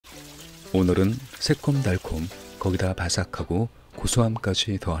오늘은 새콤달콤 거기다 바삭하고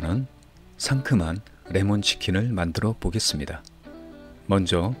고소함까지 더하는 상큼한 레몬치킨을 만들어 보겠습니다.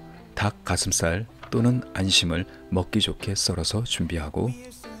 먼저 닭 가슴살 또는 안심을 먹기 좋게 썰어서 준비하고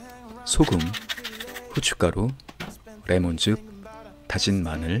소금, 후춧가루, 레몬즙, 다진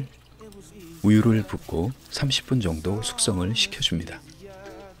마늘, 우유를 붓고 30분 정도 숙성을 시켜줍니다.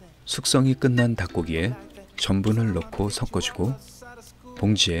 숙성이 끝난 닭고기에 전분을 넣고 섞어주고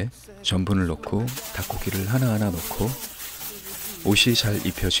봉지에 전분을 넣고 닭고기를 하나하나 넣고 옷이 잘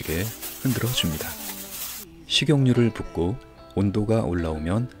입혀지게 흔들어 줍니다. 식용유를 붓고 온도가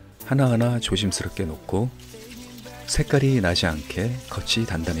올라오면 하나하나 조심스럽게 넣고 색깔이 나지 않게 겉이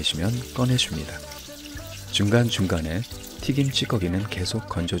단단해지면 꺼내줍니다. 중간중간에 튀김 찌꺼기는 계속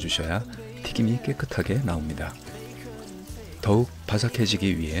건져주셔야 튀김이 깨끗하게 나옵니다. 더욱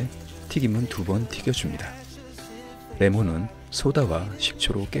바삭해지기 위해 튀김은 2번 튀겨줍니다. 레몬은 소다와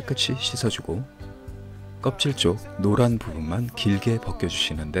식초로 깨끗이 씻어주고 껍질 쪽 노란 부분만 길게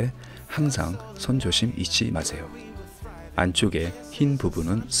벗겨주시는데 항상 손조심 잊지 마세요. 안쪽에 흰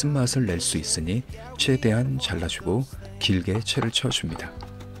부분은 쓴맛을 낼 수 있으니 최대한 잘라주고 길게 채를 쳐줍니다.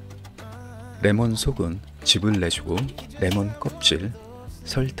 레몬 속은 즙을 내주고 레몬 껍질,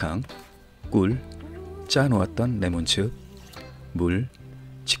 설탕, 꿀, 짜놓았던 레몬즙, 물,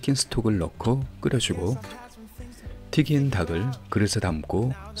 치킨 스톡을 넣고 끓여주고 튀긴 닭을 그릇에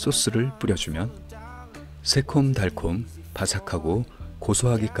담고 소스를 뿌려주면 새콤달콤 바삭하고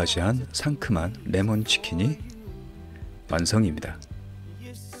고소하기까지 한 상큼한 레몬치킨이 완성입니다.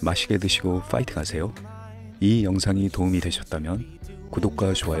 맛있게 드시고 파이팅 하세요. 이 영상이 도움이 되셨다면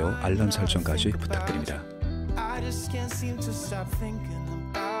구독과 좋아요, 알람 설정까지 부탁드립니다.